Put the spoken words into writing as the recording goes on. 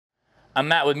I'm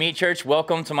Matt with Meat Church.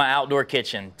 Welcome to my outdoor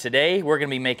kitchen. Today, we're gonna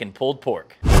be making pulled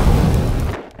pork.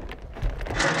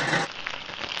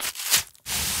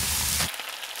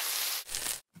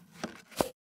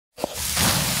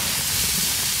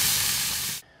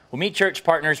 Well, Meat Church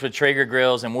partners with Traeger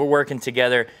Grills, and we're working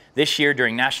together this year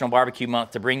during National Barbecue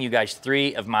Month to bring you guys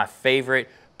 3 of my favorite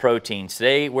proteins.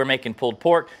 Today, we're making pulled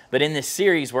pork, but in this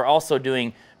series, we're also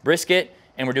doing brisket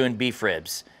and we're doing beef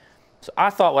ribs. So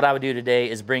I thought what I would do today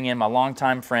is bring in my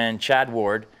longtime friend, Chad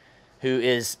Ward, who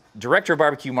is Director of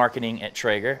Barbecue Marketing at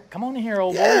Traeger. Come on in here,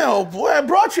 old boy. Yeah, old boy, I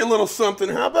brought you a little something.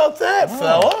 How about that,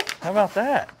 fella? How about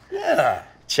that? Yeah.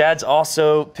 Chad's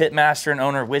also pitmaster and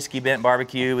owner of Whiskey Bent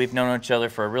Barbecue. We've known each other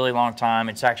for a really long time.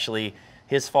 It's actually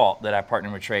his fault that I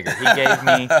partnered with Traeger. He gave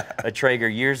me a Traeger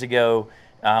years ago.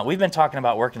 We've been talking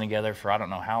about working together for I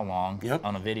don't know how long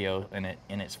on a video, and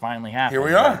it's finally happened. Here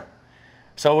we are.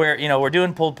 So we're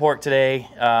doing pulled pork today.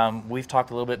 We've talked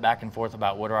a little bit back and forth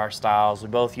about what are our styles. We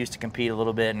both used to compete a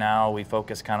little bit. Now we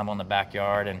focus kind of on the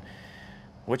backyard. And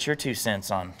what's your 2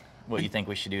 cents on what you think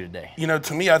we should do today? You know,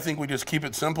 to me, I think we just keep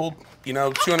it simple. You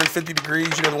know, 250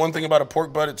 degrees. You know, the one thing about a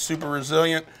pork butt, it's super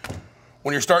resilient.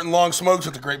 When you're starting long smokes,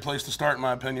 it's a great place to start, in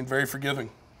my opinion. Very forgiving.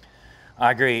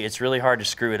 I agree. It's really hard to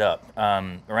screw it up.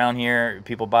 Around here,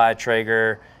 people buy a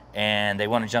Traeger and they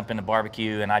want to jump into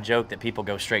barbecue, and I joke that people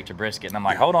go straight to brisket, and I'm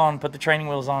like, hold on, put the training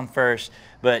wheels on first.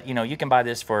 But you know, you can buy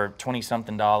this for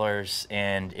 $20-something,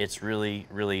 and it's really,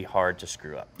 really hard to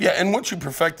screw up. Yeah, and once you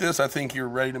perfect this, I think you're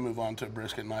ready to move on to a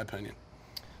brisket, in my opinion.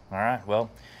 All right,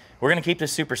 well, we're gonna keep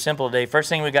this super simple today. First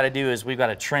thing we've got to do is we've got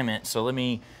to trim it. So let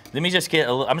me just get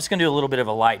I'm just gonna do a little bit of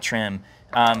a light trim.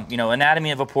 You know,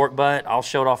 anatomy of a pork butt, I'll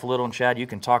show it off a little, and Chad, you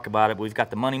can talk about it. But we've got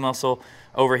the money muscle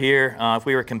over here. If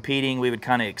we were competing, we would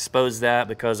kind of expose that,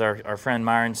 because our friend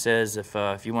Myron says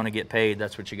if you want to get paid,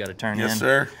 that's what you got to turn in. Yes,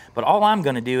 sir. But all I'm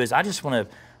going to do is I just want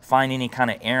to find any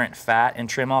kind of errant fat and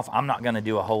trim off. I'm not going to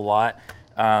do a whole lot.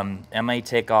 I may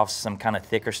take off some kind of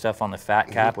thicker stuff on the fat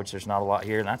cap, which there's not a lot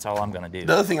here, and that's all I'm going to do.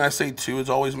 The other thing I say, too, is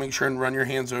always make sure and run your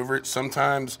hands over it.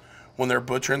 Sometimes when they're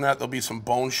butchering that, there'll be some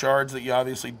bone shards that you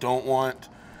obviously don't want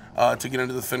to get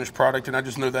into the finished product, and I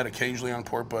just know that occasionally on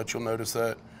pork butts you'll notice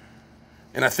that.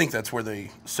 And I think that's where they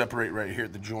separate right here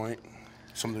at the joint.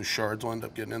 Some of those shards will end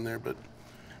up getting in there, but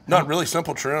not really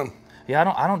simple trim. Yeah,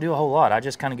 I don't do a whole lot. I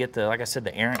just kind of get the, like I said,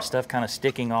 the errant stuff kind of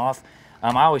sticking off.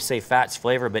 I always say fat's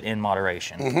flavor, but in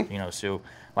moderation. You know, so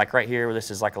like right here, this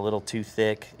is like a little too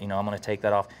thick. You know, I'm going to take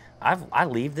that off. I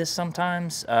leave this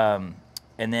sometimes, and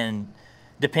then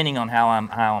depending on how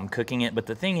I'm cooking it. But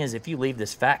the thing is, if you leave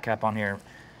this fat cap on here,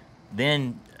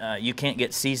 then you can't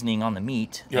get seasoning on the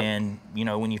meat. And you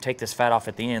know, when you take this fat off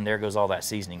at the end, there goes all that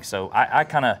seasoning. So I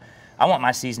want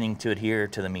my seasoning to adhere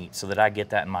to the meat so that I get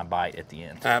that in my bite at the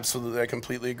end. Absolutely, I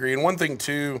completely agree. And one thing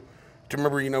too, to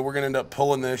remember, you know, we're gonna end up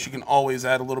pulling this. You can always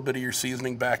add a little bit of your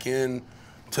seasoning back in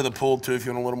to the pulled too if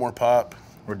you want a little more pop.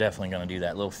 We're definitely gonna do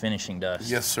that, little finishing dust.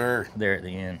 Yes, sir. There at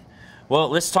the end. Well,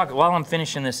 let's talk, while I'm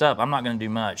finishing this up, I'm not gonna do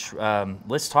much.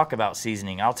 Let's talk about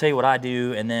seasoning. I'll tell you what I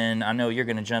do, and then I know you're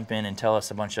gonna jump in and tell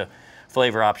us a bunch of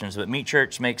flavor options. But Meat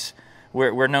Church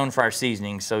we're known for our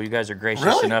seasoning, so you guys are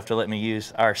gracious enough to let me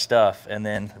use our stuff.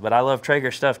 But I love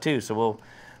Traeger stuff too, so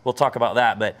we'll talk about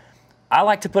that. But I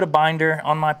like to put a binder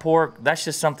on my pork. That's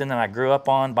just something that I grew up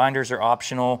on. Binders are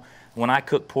optional. When I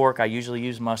cook pork, I usually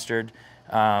use mustard.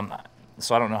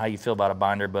 So I don't know how you feel about a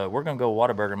binder, but we're gonna go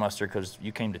Whataburger mustard because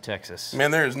you came to Texas. Man,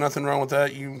 there is nothing wrong with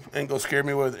that. You ain't gonna scare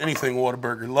me with anything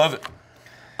Whataburger. Love it.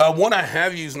 One I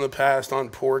have used in the past on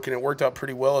pork, and it worked out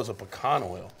pretty well, is a pecan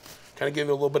oil. Kind of give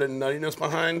it a little bit of nuttiness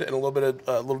behind and a little bit of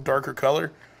a little darker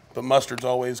color, but mustard's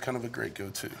always kind of a great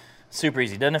go-to. Super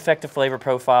easy. Doesn't affect the flavor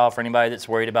profile for anybody that's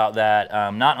worried about that.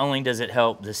 Not only does it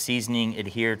help the seasoning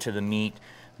adhere to the meat,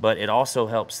 but it also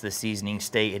helps the seasoning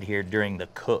stay adhered during the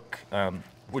cook,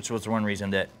 which was one reason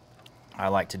that I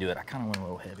like to do it. I kind of went a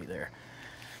little heavy there.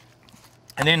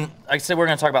 And then, like I said, we're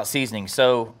going to talk about seasoning.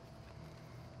 So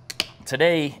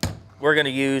today, we're going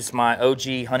to use my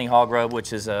OG Honey Hog Rub,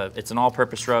 which is it's an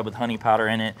all-purpose rub with honey powder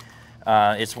in it.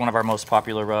 It's one of our most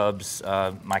popular rubs.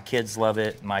 My kids love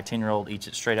it. My 10-year-old eats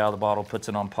it straight out of the bottle, puts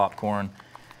it on popcorn.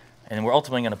 And we're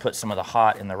ultimately going to put some of the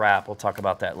hot in the wrap. We'll talk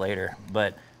about that later.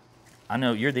 But I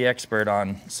know you're the expert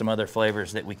on some other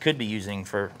flavors that we could be using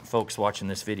for folks watching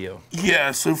this video.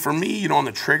 Yeah, so for me, you know, on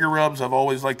the Traeger rubs, I've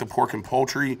always liked the pork and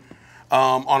poultry.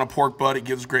 On a pork butt, it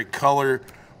gives great color,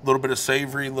 a little bit of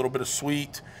savory, a little bit of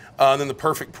sweet. And then the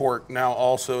perfect pork now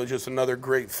also is just another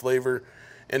great flavor.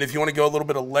 And if you want to go a little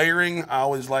bit of layering, I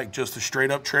always like just a straight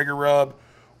up Traeger rub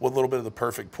with a little bit of the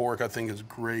perfect pork. I think is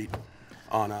great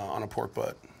on a pork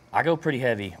butt. I go pretty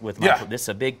heavy with my, this is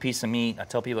a big piece of meat. I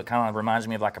tell people it kind of reminds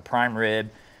me of like a prime rib.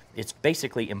 It's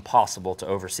basically impossible to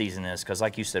over-season this because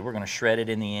like you said, we're going to shred it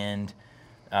in the end.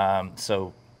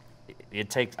 So it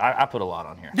takes, I put a lot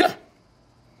on here. Yeah.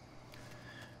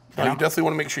 You definitely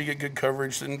want to make sure you get good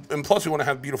coverage. And plus we want to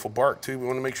have beautiful bark too. We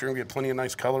want to make sure we get plenty of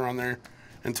nice color on there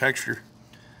and texture.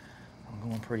 I'm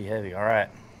going pretty heavy, all right.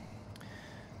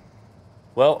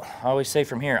 Well, I always say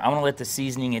from here, I'm going to let the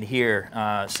seasoning adhere.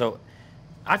 So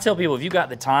I tell people if you got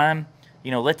the time,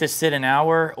 you know, let this sit an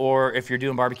hour, or if you're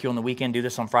doing barbecue on the weekend, do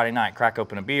this on Friday night. Crack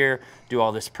open a beer, do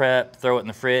all this prep, throw it in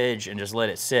the fridge, and just let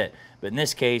it sit. But in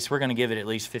this case, we're going to give it at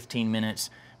least 15 minutes.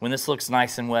 When this looks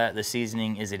nice and wet, the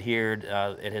seasoning is adhered.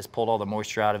 It has pulled all the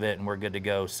moisture out of it, and we're good to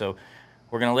go. So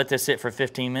we're going to let this sit for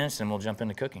 15 minutes, and we'll jump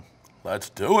into cooking. Let's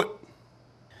do it.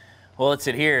 Well, it's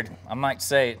adhered. I might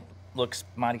say it looks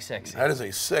mighty sexy. That is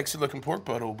a sexy-looking pork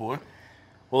butt, old boy.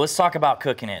 Well, let's talk about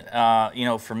cooking it. You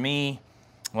know, for me,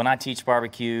 when I teach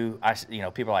barbecue, you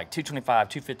know, people are like 225,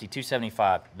 250,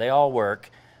 275. They all work.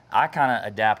 I kind of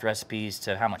adapt recipes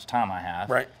to how much time I have.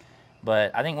 Right.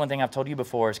 But I think one thing I've told you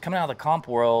before is coming out of the comp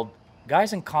world,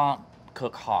 guys in comp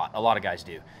cook hot. A lot of guys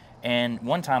do. And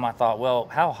one time I thought, well,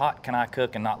 how hot can I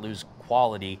cook and not lose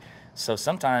quality? So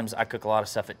sometimes I cook a lot of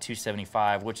stuff at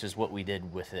 275, which is what we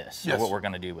did with this, or what we're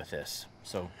going to do with this.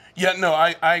 So yeah, no,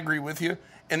 I agree with you.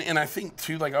 And I think,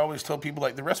 too, like I always tell people,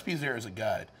 like the recipe's there as a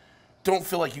guide. Don't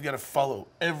feel like you got to follow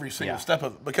every single step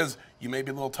of it because you may be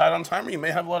a little tight on time or you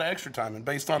may have a lot of extra time. And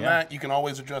based on that, you can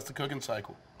always adjust the cooking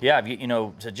cycle. Yeah, you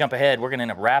know, to jump ahead, we're going to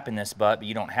end up wrapping this butt, but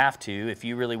you don't have to. If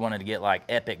you really wanted to get like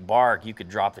epic bark, you could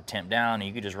drop the temp down and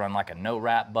you could just run like a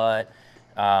no-wrap butt.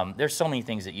 There's so many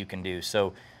things that you can do.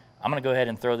 So I'm going to go ahead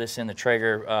and throw this in the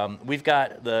Traeger. We've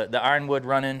got the ironwood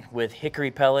running with hickory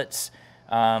pellets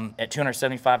at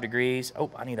 275 degrees.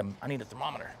 Oh, I need a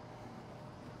thermometer.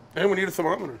 And we need a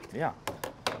thermometer. Yeah.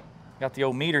 Got the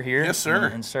old meter here. Yes, sir.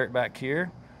 Insert back here.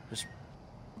 Just,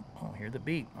 oh, hear the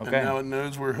beep. Okay. And now it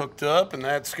knows we're hooked up, and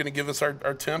that's going to give us our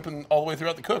temp and all the way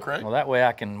throughout the cook, right? Well, that way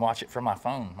I can watch it from my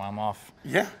phone while I'm off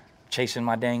chasing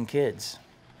my dang kids.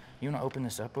 You want to open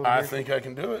this up over here? I think I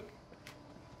can do it.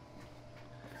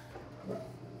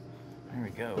 There we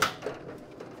go.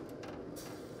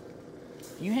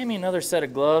 You hand me another set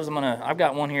of gloves. I've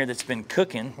got one here that's been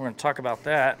cooking. We're going to talk about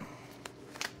that.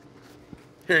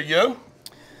 Here you go.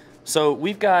 So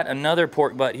we've got another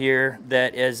pork butt here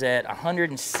that is at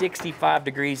 165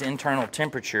 degrees internal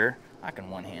temperature. I can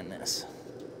one-hand this.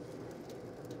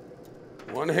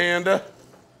 One-hander.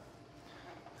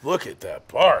 Look at that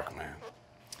bark, man.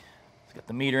 It's got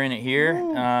the meter in it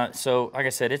here. So like I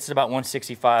said, it's about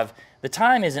 165. The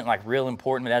time isn't like real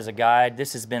important, but as a guide,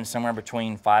 this has been somewhere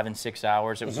between 5 and 6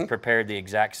 hours. It was prepared the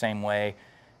exact same way.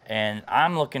 And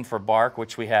I'm looking for bark,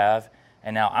 which we have.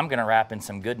 And now I'm going to wrap in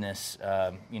some goodness,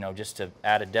 you know, just to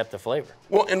add a depth of flavor.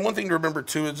 Well, and one thing to remember,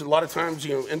 too, is a lot of times,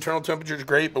 you know, internal temperature is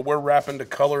great, but we're wrapping to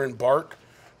color and bark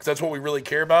because that's what we really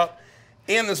care about.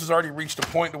 And this has already reached a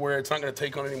point to where it's not going to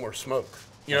take on any more smoke,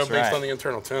 you know, based on the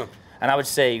internal temp. And I would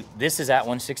say this is at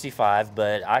 165,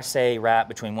 but I say wrap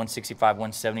between 165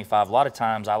 175. A lot of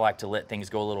times I like to let things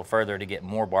go a little further to get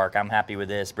more bark. I'm happy with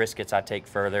this. Briskets I take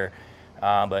further,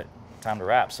 but time to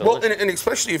wrap. So well, and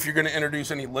especially if you're going to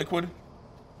introduce any liquid,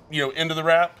 you know, into the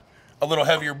wrap, a little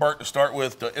heavier bark to start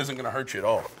with isn't going to hurt you at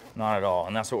all. Not at all,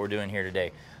 and that's what we're doing here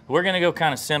today. We're going to go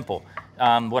kind of simple.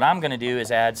 What I'm going to do is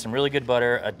add some really good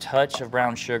butter, a touch of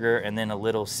brown sugar, and then a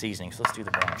little seasoning. So let's do the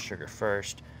brown sugar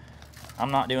first. I'm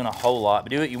not doing a whole lot,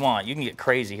 but do what you want. You can get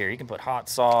crazy here. You can put hot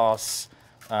sauce.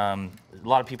 A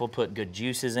lot of people put good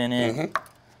juices in it.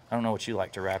 I don't know what you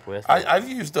like to wrap with. I've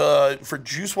used, for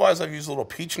juice-wise, I've used a little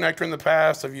peach nectar in the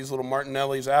past. I've used a little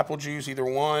Martinelli's apple juice, either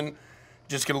one.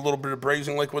 Just get a little bit of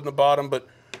braising liquid in the bottom, but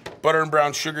butter and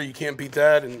brown sugar, you can't beat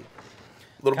that, and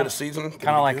a little bit of seasoning.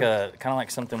 Kind of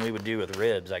like something we would do with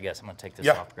ribs, I guess. I'm gonna take this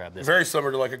off, grab this. Very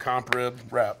similar to like a comp rib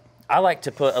wrap. I like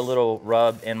to put a little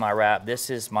rub in my wrap. This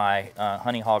is my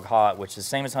Honey Hog Hot, which is the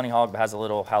same as Honey Hog, but has a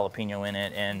little jalapeno in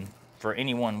it. And for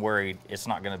anyone worried, it's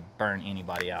not gonna burn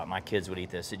anybody out. My kids would eat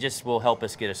this. It just will help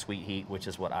us get a sweet heat, which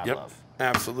is what I love.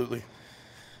 Absolutely.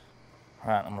 All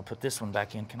right, I'm gonna put this one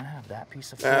back in. Can I have that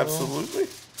piece of foil? Absolutely.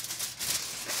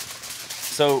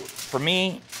 So for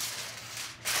me,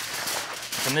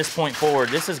 from this point forward,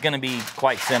 this is gonna be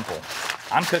quite simple.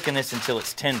 I'm cooking this until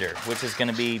it's tender, which is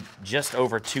gonna be just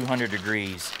over 200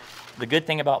 degrees. The good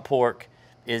thing about pork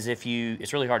is it's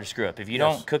really hard to screw up. If you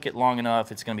don't cook it long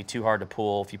enough, it's gonna be too hard to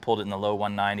pull. If you pulled it in the low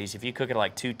 190s, if you cook it at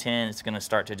like 210, it's gonna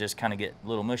start to just kind of get a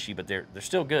little mushy, but they're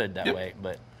still good that way,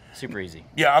 but super easy.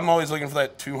 Yeah, I'm always looking for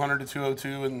that 200 to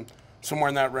 202 and somewhere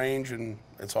in that range, and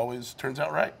it's always turns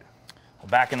out right.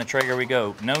 Back in the Traeger we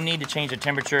go. No need to change the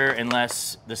temperature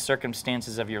unless the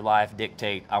circumstances of your life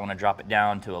dictate I want to drop it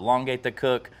down to elongate the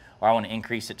cook, or I want to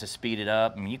increase it to speed it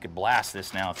up. I mean, you could blast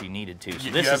this now if you needed to.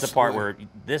 So this is the part where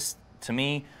this, to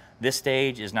me, this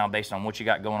stage is now based on what you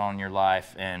got going on in your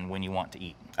life and when you want to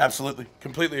eat. Absolutely.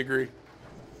 Completely agree.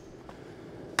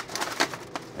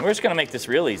 And we're just going to make this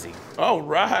real easy. All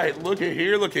right. Look at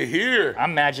here. Look at here. I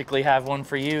magically have one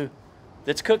for you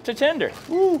that's cooked to tender.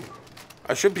 Woo.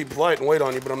 I should be polite and wait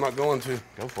on you, but I'm not going to.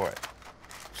 Go for it.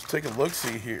 Let's take a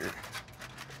look-see here.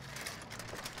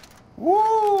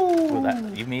 Woo! Ooh,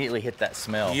 that, you immediately hit that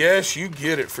smell. Yes, you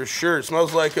get it for sure. It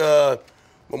smells like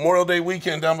Memorial Day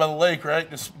weekend down by the lake, right?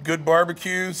 Just good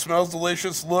barbecue, smells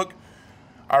delicious. Look,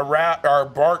 our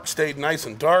bark stayed nice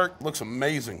and dark. Looks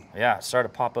amazing. Yeah, it started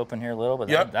to pop open here a little, but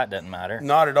that doesn't matter.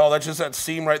 Not at all. That's just that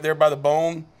seam right there by the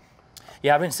bone.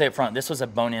 Yeah, I didn't say up front, this was a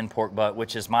bone-in pork butt,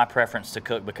 which is my preference to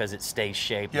cook because it stays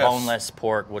shaped. Yes. Boneless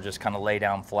pork will just kind of lay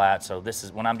down flat. So this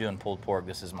is, when I'm doing pulled pork,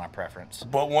 this is my preference.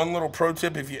 But one little pro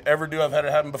tip, if you ever do, I've had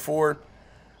it happen before,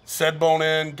 said bone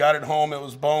in, got it home, it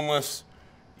was boneless.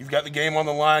 You've got the game on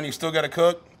the line, you still got to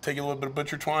cook, take a little bit of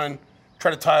butcher twine,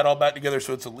 try to tie it all back together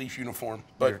so it's at least uniform.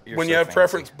 But you're when so you have fancy.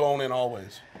 preference, bone in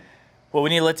always. Well, we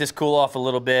need to let this cool off a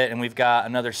little bit, and we've got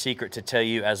another secret to tell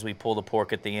you as we pull the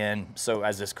pork at the end. So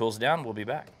as this cools down, we'll be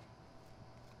back.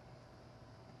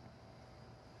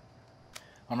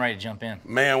 I'm ready to jump in.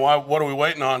 Man, what are we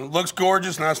waiting on? Looks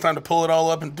gorgeous. Now it's time to pull it all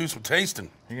up and do some tasting.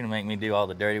 You're going to make me do all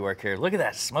the dirty work here. Look at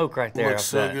that smoke there. Looks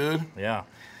so good. Yeah.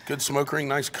 Good smoke ring,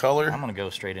 nice color. I'm going to go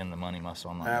straight in the money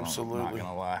muscle. I'm not going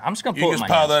to lie. I'm just going to You pull can it just in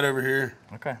my pile hands. that over here.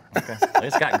 Okay.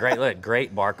 It's got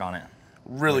great bark on it.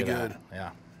 Really good. Yeah.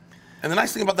 And the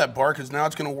nice thing about that bark is now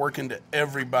it's going to work into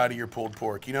every bite of your pulled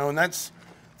pork, you know, and that's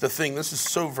the thing. This is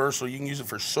so versatile. You can use it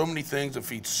for so many things. It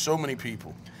feeds so many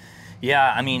people.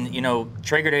 Yeah, I mean, you know,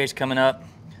 Traeger Day is coming up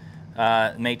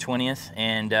May 20th,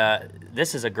 and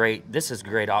this is a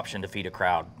great option to feed a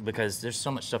crowd because there's so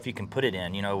much stuff you can put it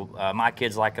in. You know, my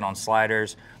kids like it on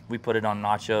sliders. We put it on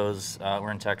nachos.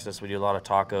 We're in Texas. We do a lot of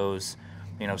tacos,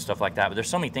 you know, stuff like that. But there's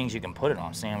so many things you can put it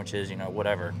on, sandwiches, you know,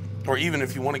 whatever. Or even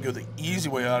if you want to go the easy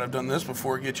way out, I've done this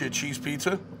before. Get you a cheese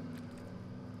pizza,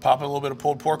 pop a little bit of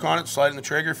pulled pork on it, slide it in the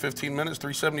Traeger, 15 minutes,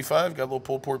 $3.75. Got a little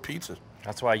pulled pork pizza.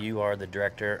 That's why you are the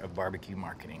director of barbecue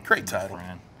marketing. Great title.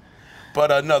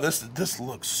 But no, this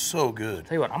looks so good.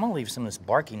 Tell you what, I'm gonna leave some of this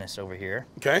barkiness over here.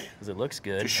 Okay. Because it looks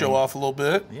good. Just show off a little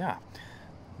bit. Yeah.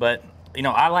 But you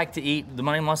know, I like to eat the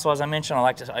money muscle, as I mentioned. I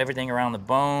like to everything around the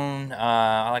bone.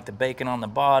 I like the bacon on the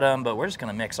bottom. But we're just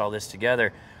gonna mix all this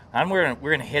together. And we're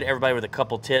gonna hit everybody with a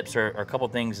couple tips or a couple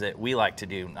things that we like to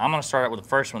do. I'm gonna start out with the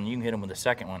first one. You can hit them with the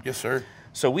second one. Yes, sir.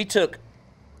 So we took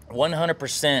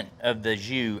 100% of the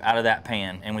jus out of that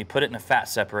pan, and we put it in a fat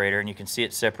separator, and you can see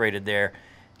it separated there.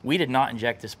 We did not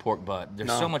inject this pork butt.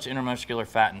 There's so much intermuscular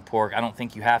fat in pork, I don't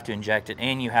think you have to inject it,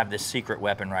 and you have this secret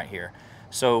weapon right here.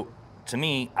 So to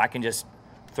me, I can just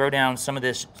throw down some of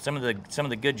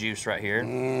the good juice right here,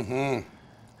 and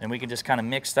we can just kind of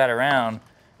mix that around,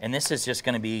 and this is just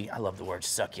gonna be, I love the word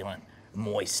succulent,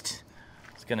 moist.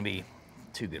 It's gonna be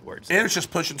two good words. And it's just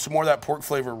pushing some more of that pork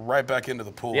flavor right back into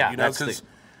the pool. Yeah, you know, because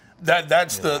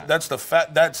that's the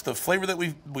fat, that's the flavor that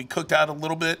we cooked out a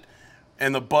little bit,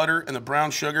 and the butter and the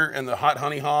brown sugar and the hot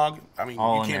honey hog. I mean,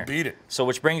 you can't beat it. So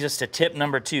which brings us to tip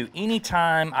number 2.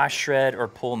 Anytime I shred or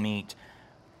pull meat,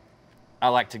 I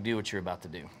like to do what you're about to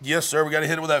do. Yes, sir. We got to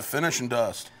hit it with that finishing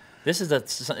dust. This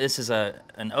is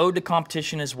an ode to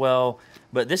competition as well,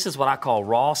 but this is what I call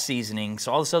raw seasoning.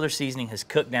 So all this other seasoning has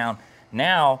cooked down.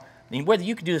 Now, I mean, whether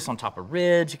you can do this on top of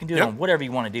ribs, you can do it on whatever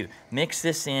you want to do. Mix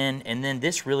this in, and then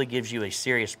this really gives you a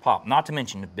serious pop. Not to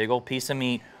mention the big old piece of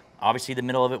meat. Obviously, the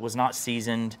middle of it was not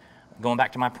seasoned. Going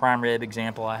back to my prime rib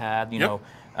example I had, you know.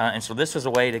 And so this was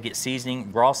a way to get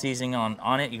seasoning, raw seasoning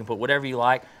on it. You can put whatever you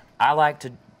like. I like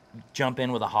to jump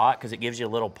in with a hot because it gives you a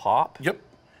little pop. Yep.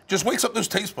 Just wakes up those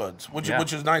taste buds, which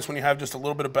is nice when you have just a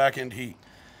little bit of back end heat.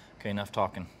 Okay, enough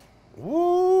talking.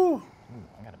 Woo! Ooh,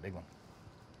 I got a big one.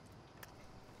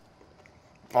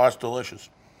 Oh, that's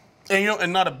delicious. And you know,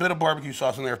 and not a bit of barbecue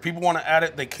sauce in there. If people want to add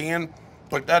it, they can.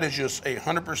 But that is just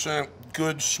 100%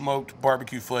 good smoked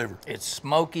barbecue flavor. It's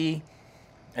smoky.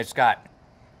 It's got,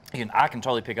 I can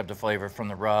totally pick up the flavor from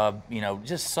the rub. You know,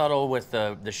 just subtle with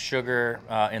the sugar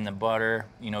and the butter.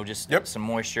 You know, just some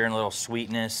moisture and a little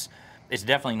sweetness. It's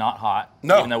definitely not hot.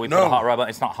 No, even though we put a hot rub on,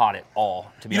 it's not hot at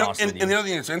all. To be honest with you. And the other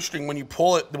thing that's interesting, when you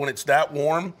pull it, when it's that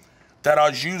warm, that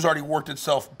au jus already worked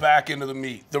itself back into the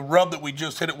meat. The rub that we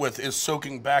just hit it with is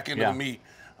soaking back into the meat.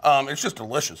 It's just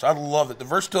delicious. I love it. The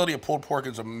versatility of pulled pork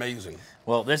is amazing.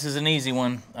 Well, this is an easy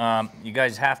one. You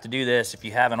guys have to do this if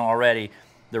you haven't already.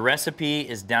 The recipe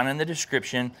is down in the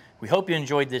description. We hope you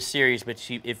enjoyed this series, but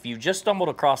if you just stumbled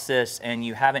across this and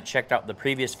you haven't checked out the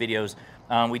previous videos,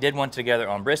 we did one together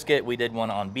on brisket, we did one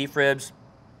on beef ribs.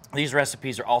 These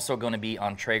recipes are also going to be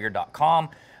on Traeger.com.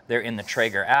 They're in the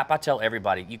Traeger app. I tell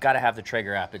everybody, you got to have the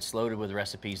Traeger app. It's loaded with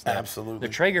recipes there. Absolutely.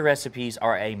 The Traeger recipes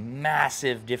are a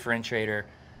massive differentiator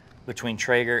between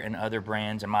Traeger and other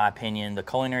brands, in my opinion. The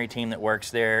culinary team that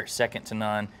works there, second to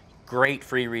none. Great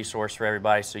free resource for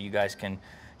everybody, so you guys can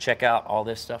check out all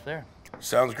this stuff there.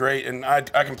 Sounds great, and I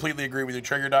completely agree with you.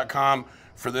 Traeger.com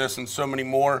for this and so many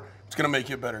more. It's going to make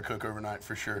you a better cook overnight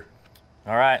for sure.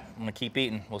 All right, I'm going to keep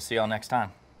eating. We'll see y'all next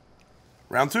time.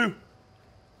 Round 2.